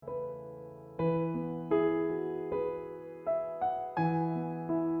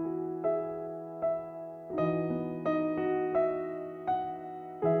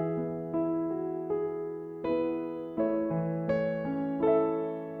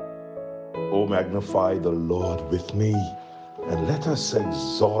O magnify the Lord with me, and let us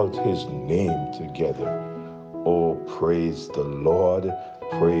exalt his name together. Oh, praise the Lord,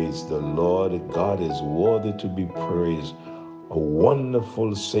 praise the Lord. God is worthy to be praised. A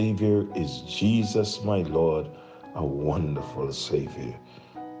wonderful Savior is Jesus, my Lord, a wonderful Savior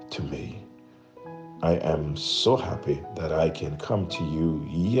to me. I am so happy that I can come to you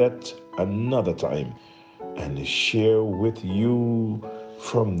yet another time and share with you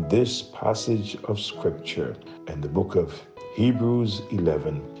from this passage of Scripture in the book of Hebrews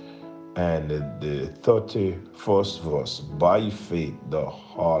 11 and the 31st verse. By faith the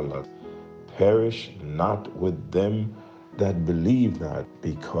harlot perished not with them that believe not,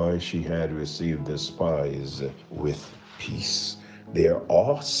 because she had received the spies with peace. There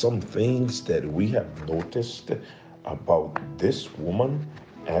are some things that we have noticed about this woman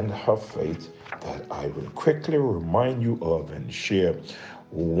and her faith that I will quickly remind you of and share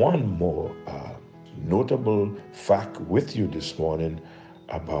one more notable fact with you this morning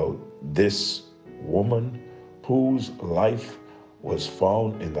about this woman whose life was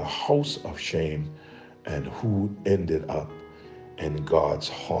found in the house of shame and who ended up in God's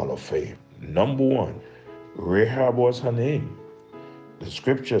Hall of Fame. Number one, Rahab was her name. The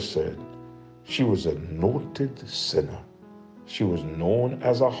scripture said she was a noted sinner. She was known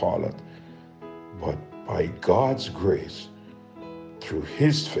as a harlot, but by God's grace, through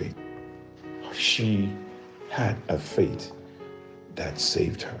his faith, she had a faith that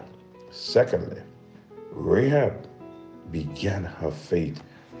saved her. Secondly, Rahab began her faith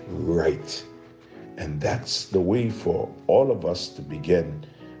right. And that's the way for all of us to begin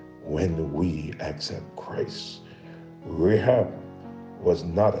when we accept Christ. Rahab was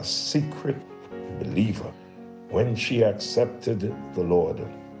not a secret believer. When she accepted the Lord,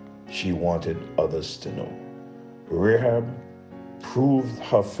 she wanted others to know. Rahab proved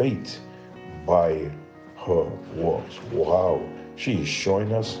her faith by her works. Wow, she is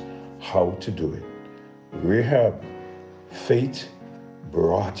showing us how to do it. Rahab, faith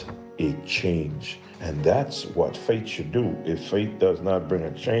brought a change. And that's what faith should do. If faith does not bring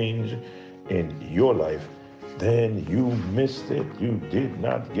a change in your life, then you missed it. You did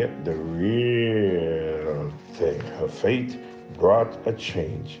not get the real thing. Her faith brought a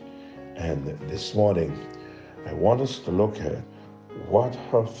change. And this morning, I want us to look at what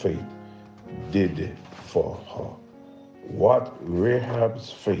her faith did for her. What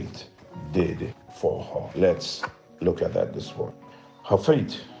Rahab's faith did for her. Let's look at that this morning. Her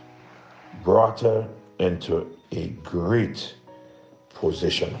faith brought her into a great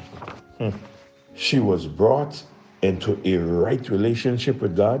position. She was brought into a right relationship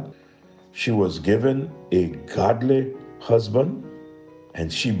with God. She was given a godly husband,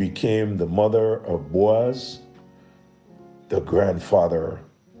 and she became the mother of Boaz, the grandfather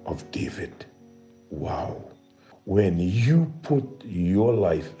of David. Wow. When you put your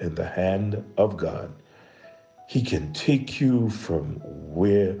life in the hand of God, he can take you from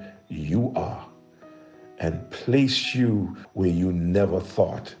where you are and place you where you never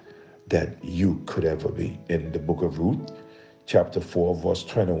thought that you could ever be. In the book of Ruth, chapter 4, verse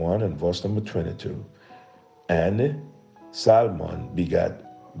 21 and verse number 22. And Salmon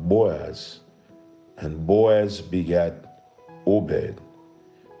begat Boaz, and Boaz begat Obed,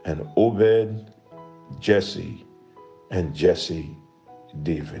 and Obed Jesse, and Jesse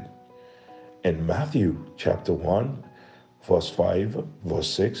David. In Matthew chapter 1, verse 5, verse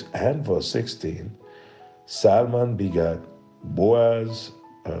 6, and verse 16, Salmon begat Boaz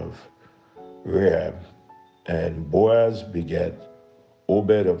of Rahab, and Boaz begat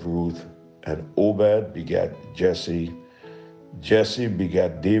Obed of Ruth, and Obed begat Jesse. Jesse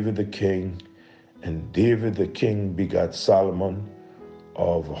begat David the king, and David the king begat Solomon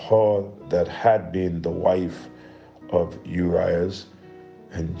of her that had been the wife of Urias.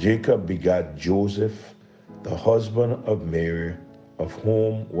 And Jacob begat Joseph, the husband of Mary, of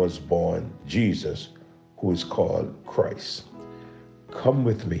whom was born Jesus, who is called Christ. Come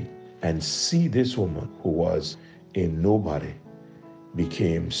with me and see this woman who was a nobody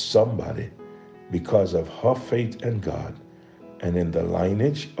became somebody because of her faith in God and in the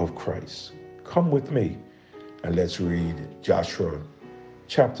lineage of Christ. Come with me and let's read Joshua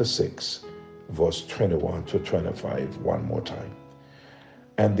chapter 6, verse 21 to 25 one more time.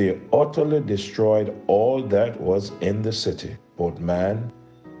 And they utterly destroyed all that was in the city, both man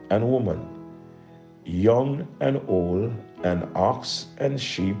and woman, young and old, and ox and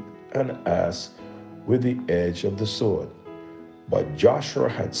sheep and ass, with the edge of the sword. But Joshua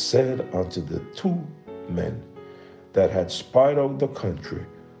had said unto the two men that had spied out the country,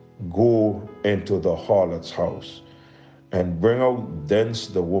 Go into the harlot's house, and bring out thence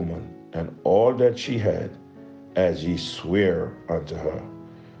the woman, and all that she had, as ye swear unto her.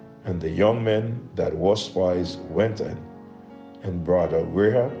 And the young men that were spies went in and brought out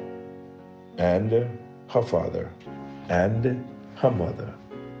Rahab and her father and her mother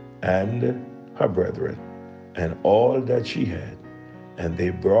and her brethren and all that she had. And they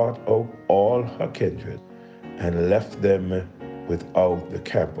brought out all her kindred and left them without the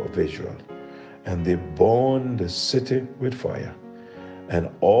camp of Israel. And they burned the city with fire, and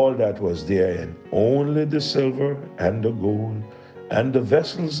all that was therein, only the silver and the gold, and the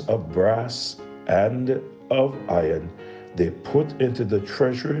vessels of brass and of iron, they put into the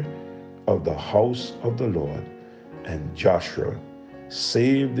treasury of the house of the Lord. And Joshua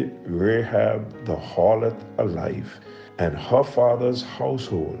saved Rahab the harlot alive, and her father's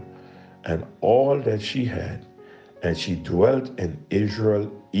household, and all that she had. And she dwelt in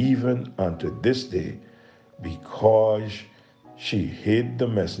Israel even unto this day, because she hid the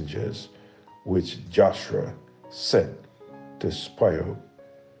messengers which Joshua sent to spy out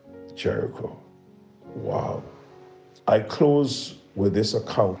Jericho. Wow. I close with this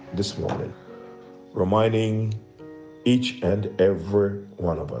account this morning, reminding each and every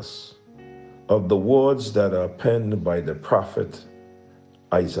one of us of the words that are penned by the prophet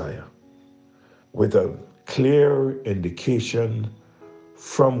Isaiah, with a clear indication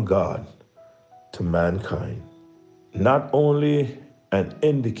from God to mankind. Not only an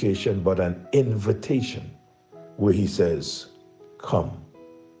indication, but an invitation, where he says, come.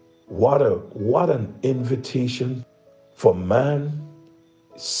 What an invitation for man,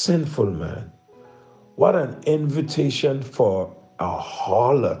 sinful man. What an invitation for a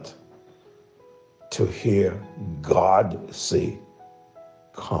harlot to hear God say,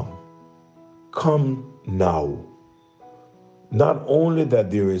 come. Come now. Not only that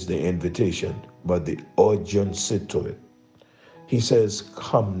there is the invitation, but the urgency to it. He says,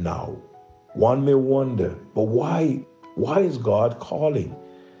 come now. One may wonder, but why is God calling?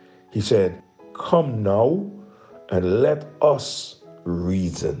 He said, come now and let us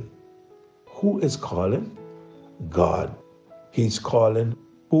reason. Who is calling? God. He's calling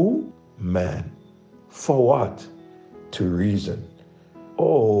who? Man. For what? To reason.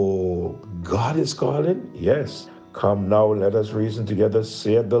 Oh, God is calling? Yes. Come now, let us reason together,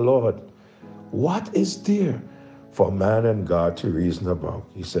 saith the Lord. What is there for man and God to reason about?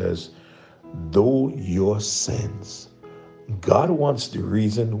 He says, though your sins. God wants to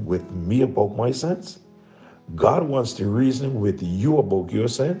reason with me about my sins. God wants to reason with you about your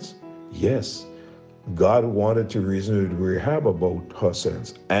sins. Yes. God wanted to reason with Rahab about her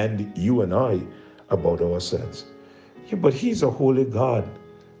sins, and you and I about our sins. Yeah, but he's a holy God,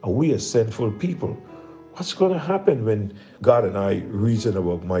 and we are sinful people. What's going to happen when God and I reason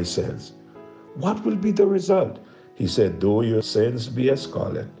about my sins? What will be the result? He said, though your sins be as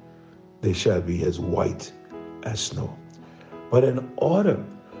scarlet, they shall be as white as snow. But in order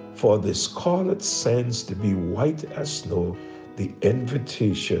for the scarlet sins to be white as snow, the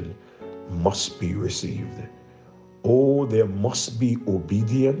invitation must be received. Oh, there must be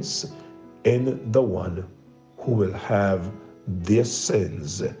obedience in the one who will have their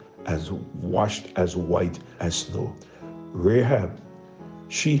sins as washed as white as snow. Rahab,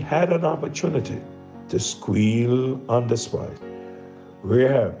 she had an opportunity to squeal on the spy.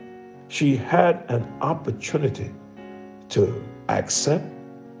 Rahab, she had an opportunity to accept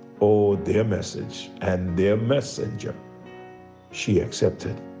their message and their messenger. She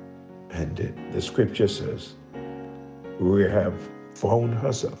accepted. And the scripture says, Rahab found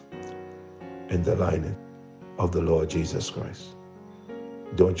herself in the lining of the Lord Jesus Christ.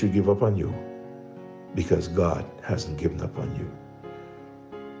 Don't you give up on you, because God hasn't given up on you.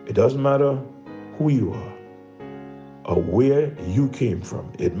 It doesn't matter who you are or where you came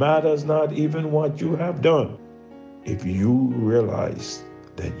from. It matters not even what you have done. If you realize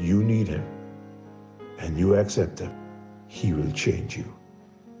that you need him and you accept him, he will change you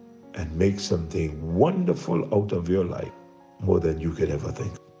and make something wonderful out of your life, more than you could ever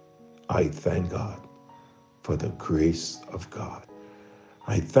think. I thank God for the grace of God.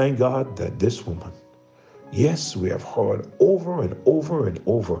 I thank God that this woman, yes, we have heard over and over and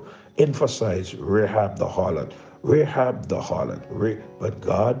over emphasize Rahab the harlot, Rahab the harlot, but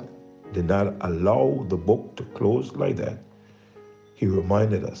God did not allow the book to close like that. He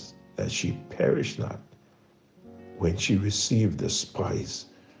reminded us that she perished not when she received the spies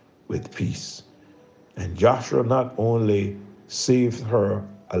with peace. And Joshua not only saved her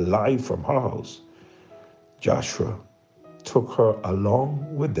alive from her house, Joshua took her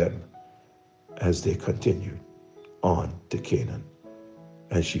along with them as they continued on to Canaan.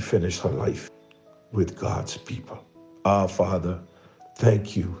 And she finished her life with God's people. Our Father,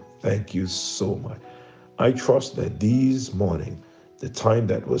 thank you, Thank you so much. I trust that this morning, the time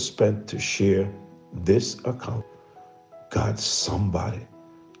that was spent to share this account, God, somebody,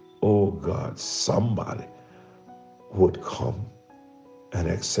 oh God, somebody would come and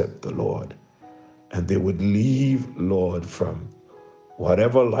accept the Lord. And they would leave, Lord, from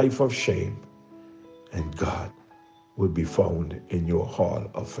whatever life of shame, and God would be found in your hall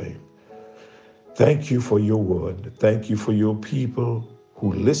of fame. Thank you for your word. Thank you for your people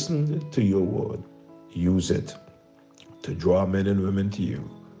who listened to your word. Use it to draw men and women to you.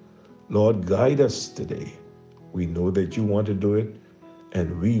 Lord, guide us today. We know that you want to do it,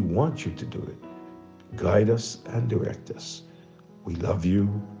 and we want you to do it. Guide us and direct us. We love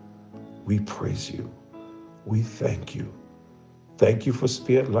you. We praise you. We thank you. Thank you for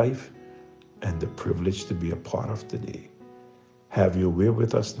Spirit Life and the privilege to be a part of today. Have your way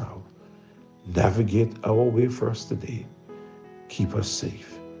with us now. Navigate our way for us today. Keep us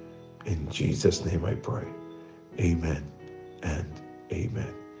safe. In Jesus' name I pray. Amen and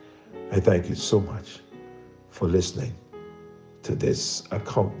amen. I thank you so much for listening to this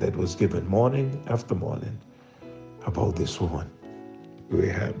account that was given morning after morning about this woman,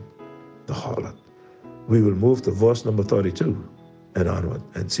 Rahab the harlot. We will move to verse number 32 and onward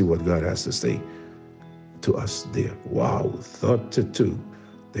and see what God has to say to us there. Wow, 32.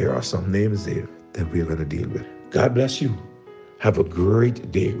 There are some names there that we're going to deal with. God bless you. Have a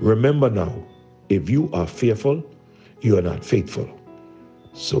great day. Remember now, if you are fearful, you are not faithful.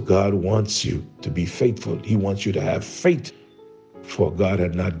 So God wants you to be faithful. He wants you to have faith, for God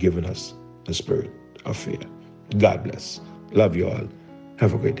had not given us the spirit of fear. God bless. Love you all.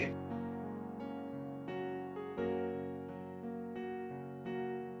 Have a great day.